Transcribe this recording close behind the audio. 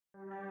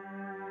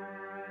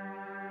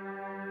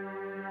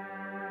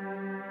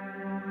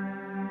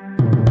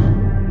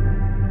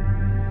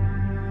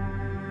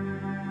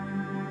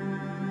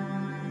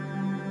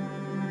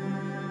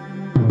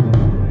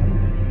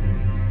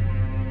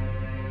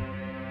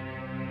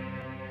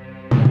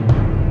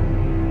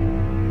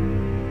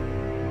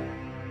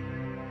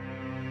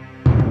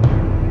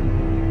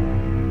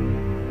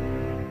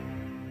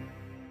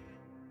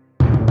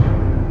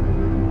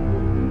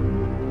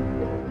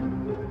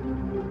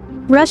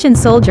Russian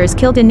soldiers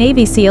killed a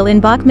Navy SEAL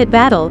in Bakhmut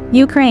battle,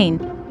 Ukraine.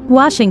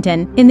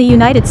 Washington, in the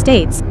United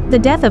States, the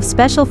death of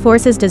Special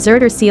Forces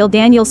deserter SEAL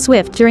Daniel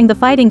Swift during the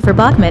fighting for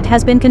Bakhmut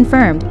has been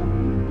confirmed.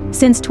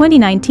 Since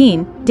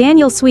 2019,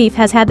 Daniel Swift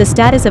has had the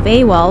status of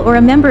AWOL, or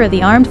a member of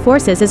the armed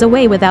forces is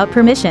away without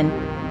permission.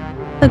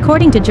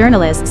 According to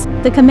journalists,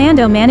 the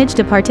commando managed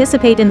to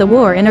participate in the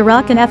war in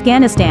Iraq and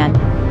Afghanistan.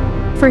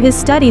 For his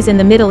studies in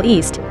the Middle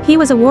East, he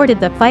was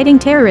awarded the Fighting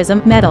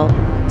Terrorism Medal.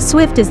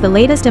 Swift is the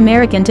latest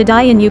American to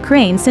die in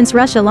Ukraine since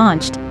Russia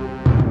launched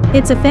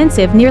its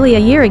offensive nearly a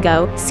year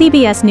ago,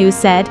 CBS News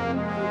said.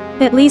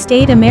 At least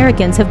 8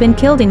 Americans have been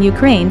killed in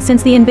Ukraine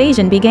since the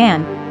invasion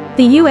began.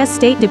 The U.S.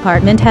 State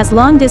Department has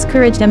long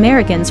discouraged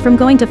Americans from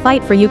going to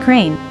fight for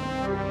Ukraine.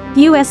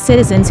 U.S.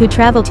 citizens who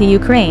travel to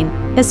Ukraine,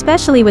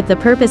 especially with the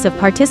purpose of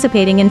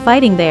participating in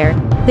fighting there,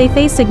 they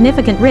face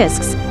significant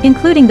risks,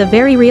 including the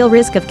very real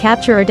risk of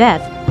capture or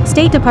death,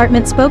 State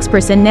Department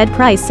spokesperson Ned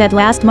Price said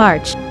last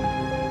March.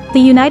 The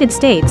United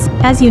States,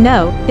 as you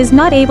know, is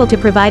not able to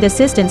provide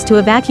assistance to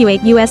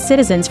evacuate U.S.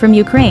 citizens from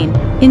Ukraine,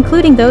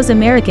 including those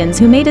Americans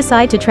who may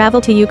decide to travel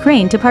to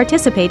Ukraine to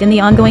participate in the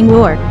ongoing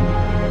war.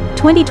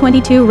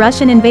 2022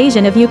 Russian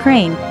invasion of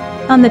Ukraine.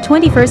 On the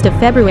 21st of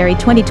February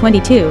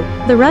 2022,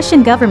 the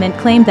Russian government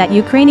claimed that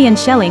Ukrainian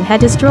shelling had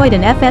destroyed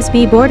an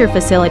FSB border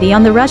facility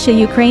on the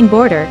Russia-Ukraine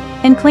border,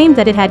 and claimed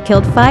that it had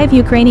killed 5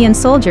 Ukrainian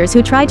soldiers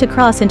who tried to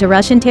cross into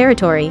Russian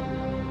territory.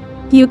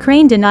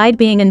 Ukraine denied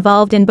being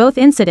involved in both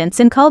incidents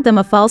and called them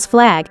a false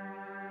flag.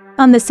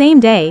 On the same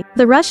day,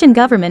 the Russian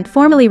government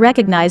formally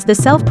recognized the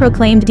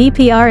self-proclaimed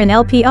DPR and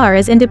LPR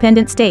as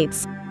independent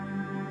states.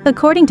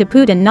 According to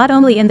Putin, not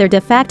only in their de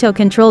facto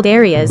controlled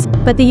areas,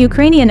 but the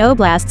Ukrainian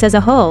oblasts as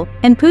a whole,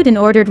 and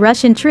Putin ordered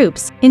Russian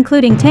troops,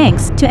 including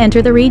tanks, to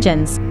enter the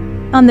regions.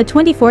 On the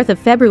 24th of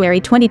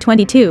February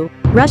 2022,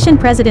 Russian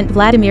President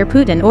Vladimir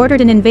Putin ordered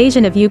an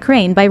invasion of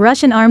Ukraine by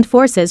Russian armed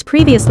forces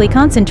previously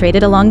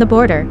concentrated along the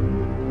border.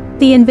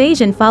 The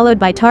invasion followed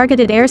by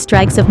targeted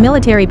airstrikes of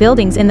military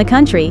buildings in the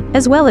country,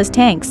 as well as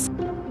tanks.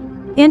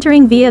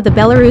 Entering via the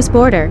Belarus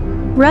border,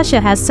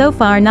 Russia has so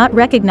far not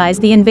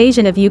recognized the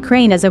invasion of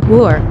Ukraine as a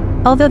war,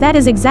 although that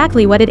is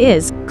exactly what it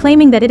is,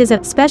 claiming that it is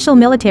a special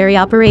military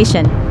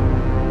operation.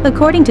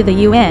 According to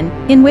the UN,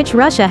 in which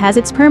Russia has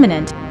its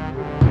permanent.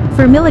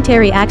 For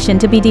military action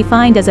to be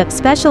defined as a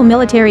special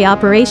military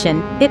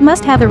operation, it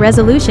must have a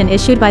resolution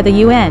issued by the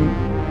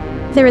UN.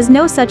 There is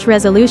no such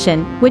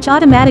resolution, which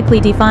automatically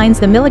defines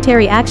the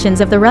military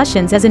actions of the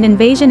Russians as an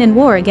invasion and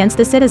war against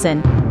the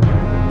citizen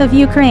of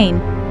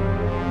Ukraine.